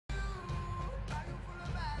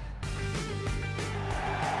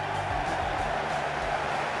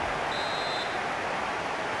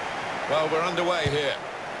Well, we're underway here.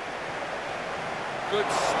 Good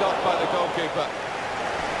stop by the goalkeeper.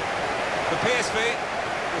 The PSV,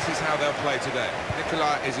 this is how they'll play today.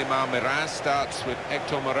 Nicolas Izimar-Miraz starts with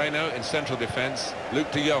Hector Moreno in central defence.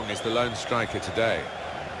 Luke de Jong is the lone striker today.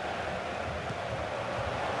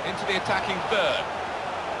 Into the attacking third.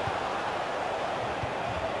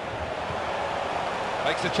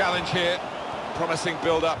 Makes a challenge here. Promising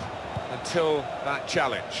build-up until that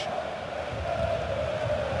challenge.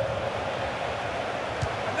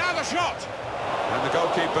 And now the shot! And the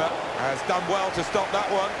goalkeeper has done well to stop that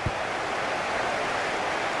one.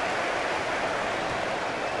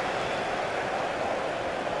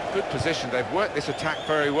 Good position. They've worked this attack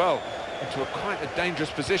very well into quite a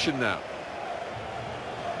dangerous position now.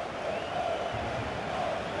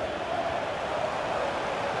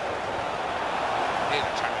 Here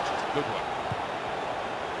the challenge is a good one.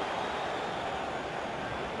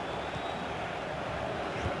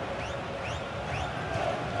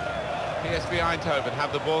 PSV Eindhoven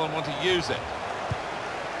have the ball and want to use it.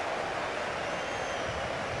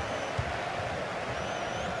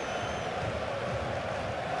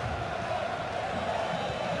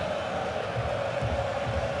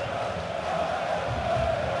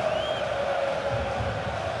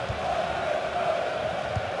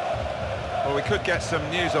 Well, we could get some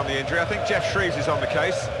news on the injury. I think Jeff Shreves is on the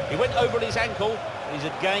case. He went over his ankle. He's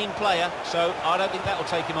a game player, so I don't think that will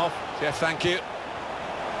take him off. Jeff, thank you.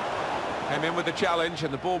 Came in with the challenge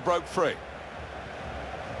and the ball broke free.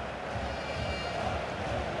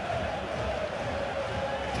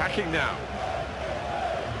 Attacking now.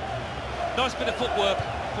 Nice bit of footwork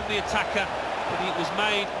from the attacker, but it was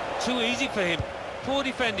made too easy for him. Poor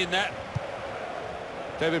defending that.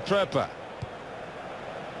 David Pröper.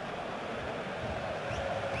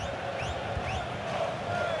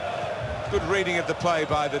 Good reading of the play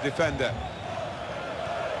by the defender.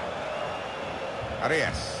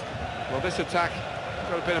 Arias. Well, this attack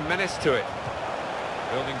got a bit of menace to it.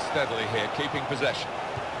 Building steadily here, keeping possession.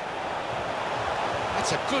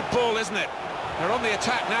 That's a good ball, isn't it? They're on the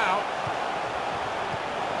attack now.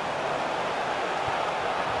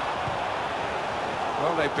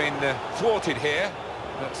 Well, they've been thwarted here.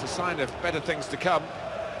 That's a sign of better things to come.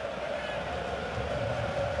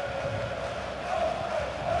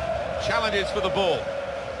 Challenges for the ball.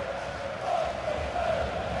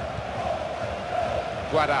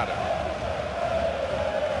 Guardado.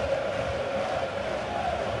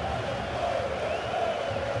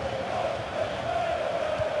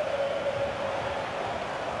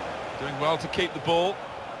 Doing well to keep the ball.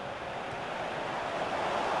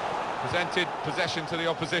 Presented possession to the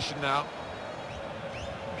opposition now.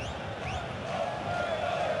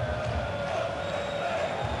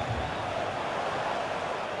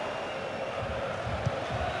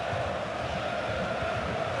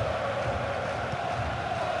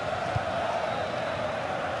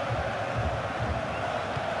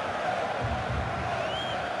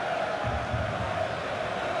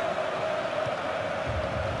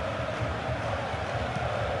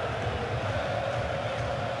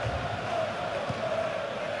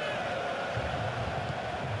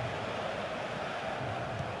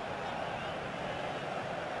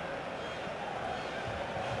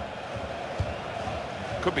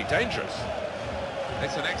 Could be dangerous.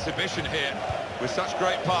 It's an exhibition here with such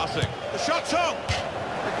great passing. The shot's on!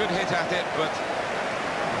 A good hit at it, but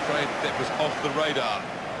I'm afraid it was off the radar.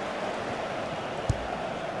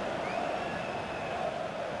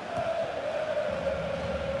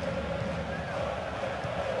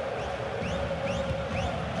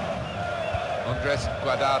 Andres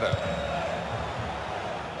Guardado.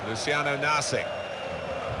 Luciano Nasi.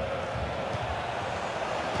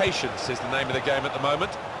 Patience is the name of the game at the moment.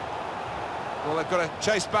 Well, they've got to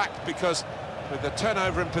chase back because with the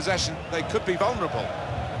turnover in possession, they could be vulnerable.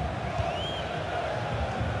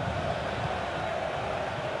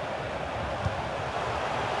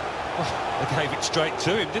 Oh, they gave it straight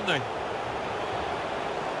to him, didn't they?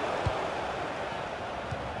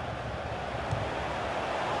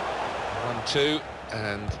 One-two,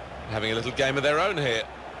 and having a little game of their own here.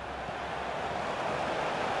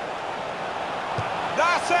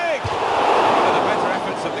 Nassing! One of the better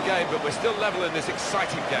efforts of the game, but we're still level in this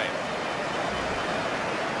exciting game.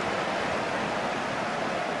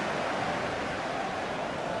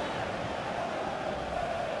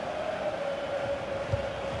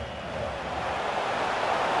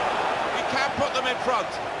 He can put them in front.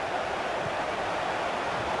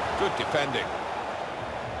 Good defending.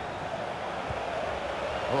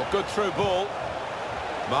 Oh, good through ball.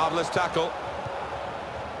 Marvellous tackle.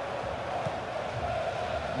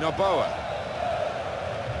 Noboa.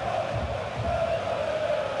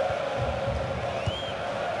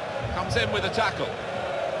 Comes in with a tackle.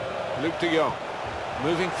 Luke de Jong.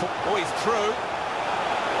 Moving for... Oh, he's through.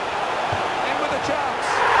 In with a chance.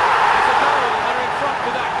 It's a goal. They're in front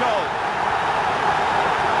with that goal.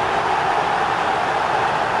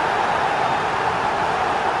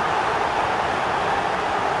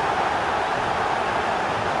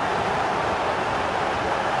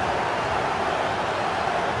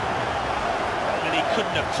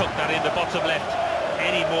 Couldn't have took that in the bottom left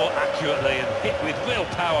any more accurately and hit with real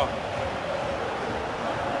power.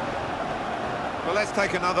 Well, let's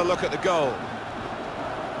take another look at the goal.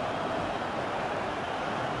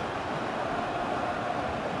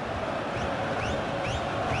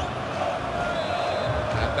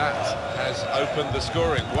 And that has opened the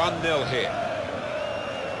scoring. 1-0 here.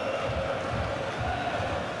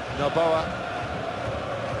 Noboa.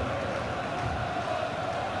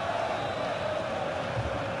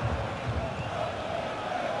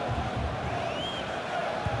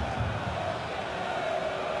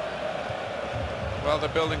 Well, they're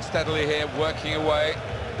building steadily here, working away.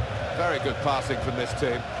 Very good passing from this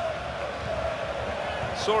team.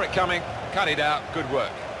 Saw it coming, cut it out, good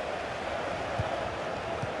work.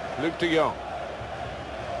 Luke de Jong.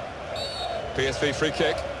 PSV free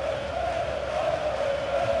kick.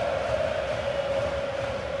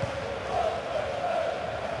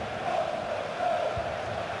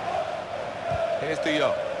 Here's de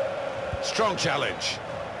Jong. Strong challenge.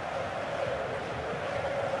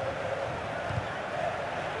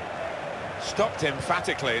 Stopped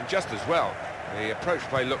emphatically and just as well. The approach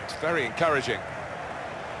play looked very encouraging.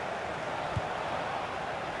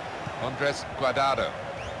 Andres Guardado.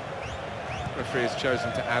 Referee has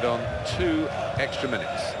chosen to add on 2 extra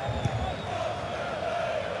minutes.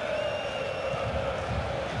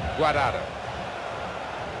 Guardado.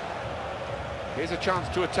 Here's a chance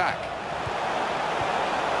to attack.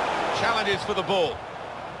 Challenges for the ball.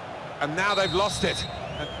 And now they've lost it.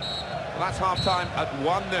 And that's half-time at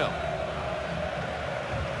 1-0.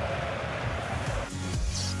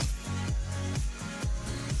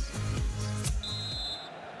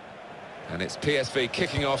 And it's PSV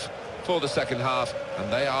kicking off for the second half,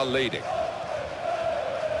 and they are leading.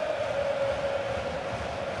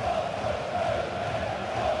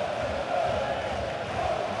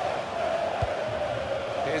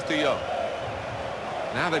 Here's de Jong.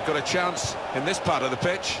 Now they've got a chance in this part of the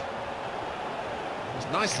pitch. It was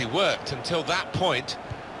nicely worked until that point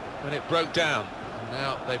when it broke down. And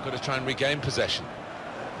now they've got to try and regain possession.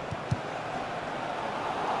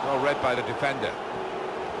 Well read by the defender.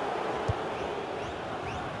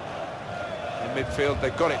 In midfield,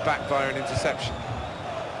 they've got it back via an interception.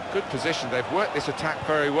 Good position, they've worked this attack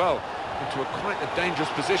very well into quite a dangerous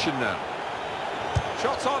position now.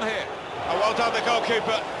 Shots on here. Oh, well done the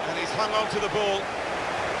goalkeeper, and he's hung on to the ball.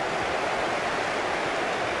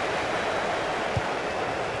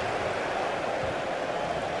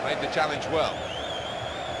 Made the challenge well.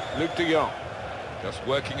 Luke de Jong just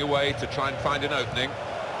working away to try and find an opening.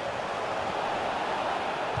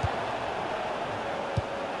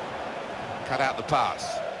 Cut out the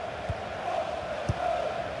pass.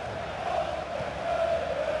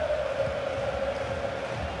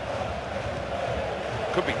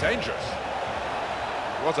 Could be dangerous.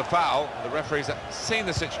 It was a foul. The referee's seen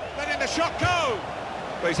the situation. Letting the shot go!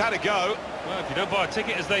 But he's had a go. Well, if you don't buy a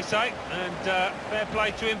ticket, as they say, and fair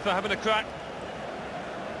play to him for having a crack.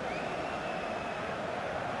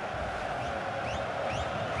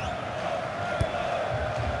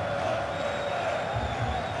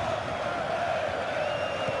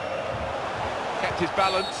 His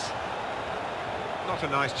balance. Not a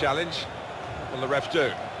nice challenge. What will the ref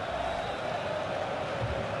do?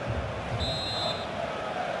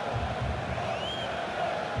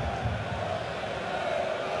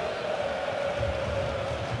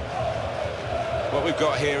 What we've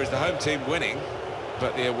got here is the home team winning,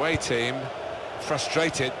 but the away team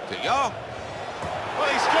frustrated. De Jong. Well,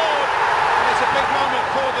 he scored, and it's a big moment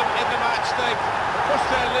for them in the match. They've pushed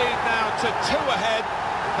their lead now to 2 ahead.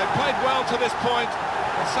 They've played well to this point,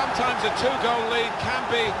 and sometimes a 2-goal lead can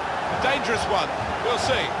be a dangerous one. We'll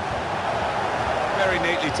see. Very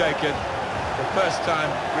neatly taken. The first time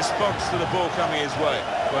response to the ball coming his way.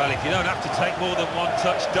 Well, if you don't have to take more than one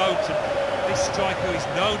touch, don't. And this striker is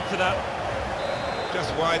known for that.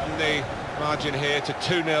 Just widen the margin here to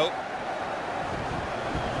 2-0.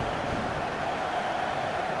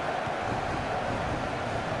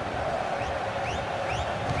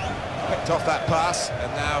 Off that pass,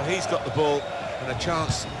 and now he's got the ball and a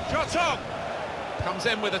chance. Shots on! Comes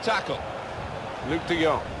in with a tackle. Luke de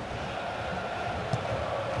Jong.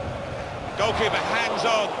 Goalkeeper hangs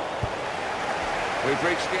on. We've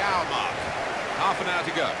reached the hour mark. Half an hour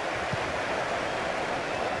to go.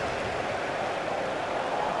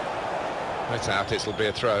 It's out, it'll be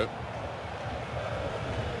a throw.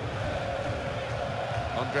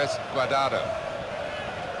 Andres Guardado.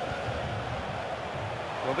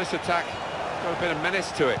 Well, this attack got a bit of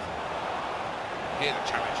menace to it. Here the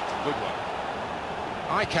challenge, it's a good one.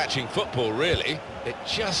 Eye-catching football, really. It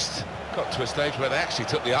just got to a stage where they actually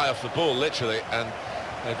took the eye off the ball, literally, and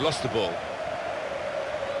they've lost the ball.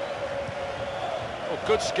 Oh,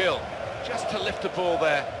 good skill, just to lift the ball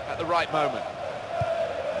there at the right moment.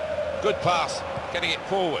 Good pass, getting it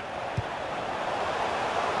forward.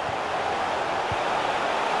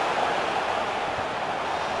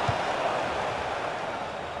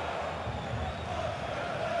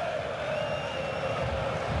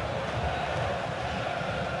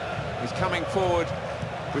 He's coming forward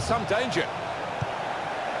with some danger.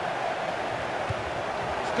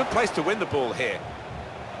 It's a good place to win the ball here.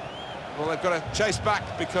 Well, they've got to chase back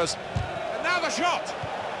because... And now the shot!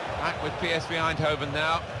 Back with PSV Eindhoven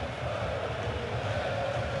now.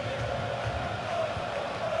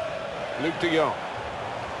 Luc de Jong.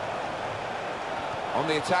 On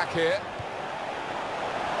the attack here.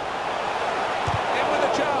 In with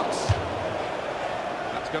a chance.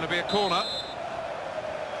 That's going to be a corner.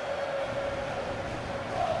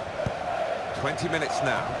 20 minutes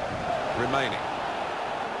now remaining.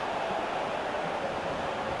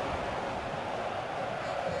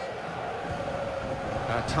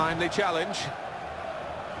 A timely challenge.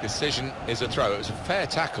 Decision is a throw. It was a fair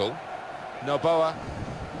tackle. Noboa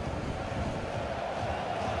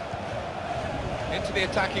into the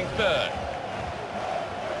attacking third.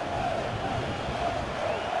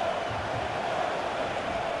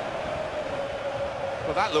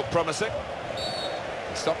 Well, that looked promising.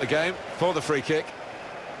 Stop the game for the free kick.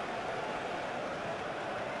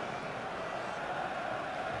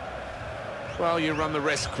 Well, you run the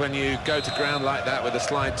risk when you go to ground like that with a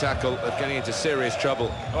slide tackle of getting into serious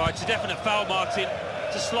trouble. Oh, it's a definite foul, Martin.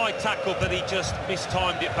 It's a slide tackle, but he just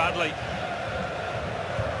mistimed it badly.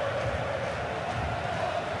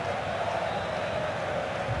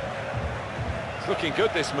 It's looking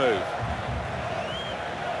good, this move.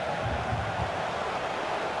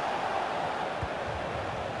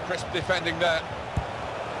 Crisp defending there.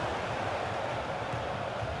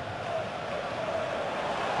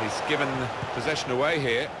 He's given possession away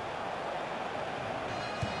here.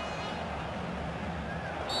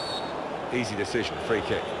 Easy decision, free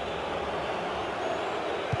kick.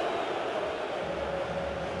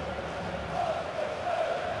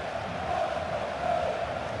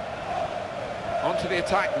 On to the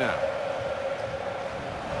attack now.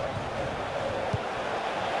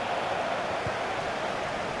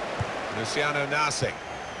 Luciano Narsing.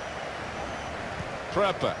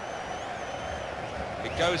 Pröper.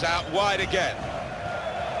 It goes out wide again.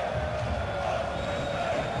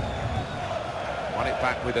 Won it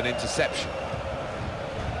back with an interception.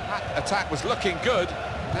 That attack was looking good.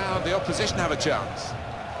 Now the opposition have a chance.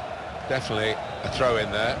 Definitely a throw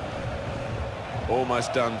in there.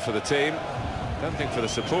 Almost done for the team. Don't think for the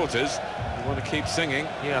supporters. They want to keep singing.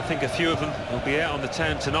 Yeah, I think a few of them will be out on the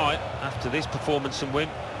town tonight after this performance and win.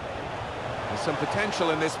 There's some potential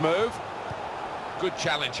in this move. Good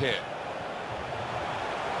challenge here.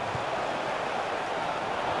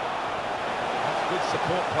 That's good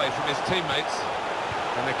support play from his teammates.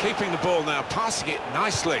 And they're keeping the ball now, passing it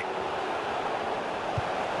nicely.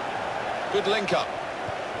 Good link-up.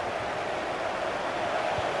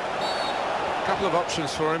 A couple of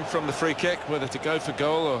options for him from the free kick, whether to go for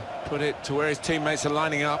goal or put it to where his teammates are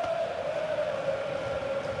lining up.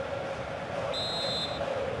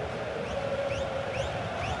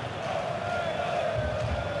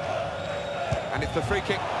 And it's the free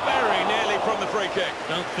kick, very nearly from the free kick.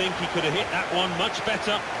 Don't think he could have hit that one much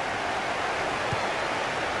better.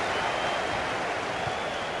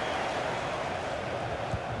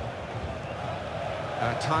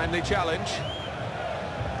 A timely challenge.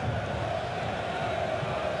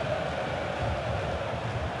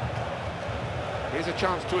 Here's a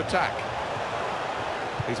chance to attack.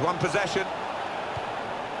 He's won possession.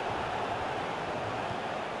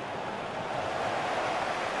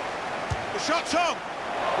 The shot's on!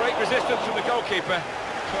 Great resistance from the goalkeeper.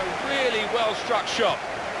 So a really well-struck shot.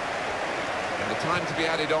 And the time to be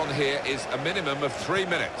added on here is a minimum of 3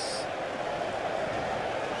 minutes.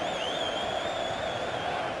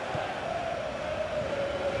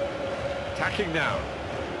 Attacking now.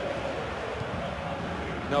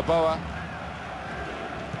 Noboa.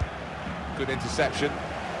 Good interception.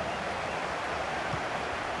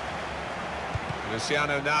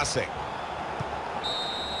 Luciano Narsing.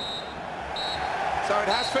 So it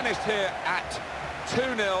has finished here at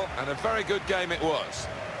 2-0, and a very good game it was.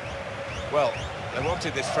 Well, They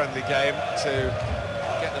wanted this friendly game to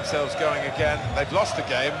get themselves going again. They've lost the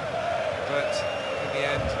game, but in the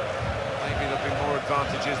end, maybe there'll be more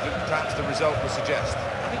advantages than perhaps the result would suggest.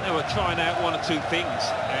 I think they were trying out one or two things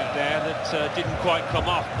out there that didn't quite come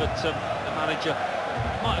off, but the manager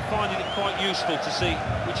might have found it quite useful to see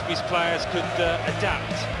which of his players could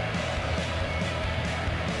adapt.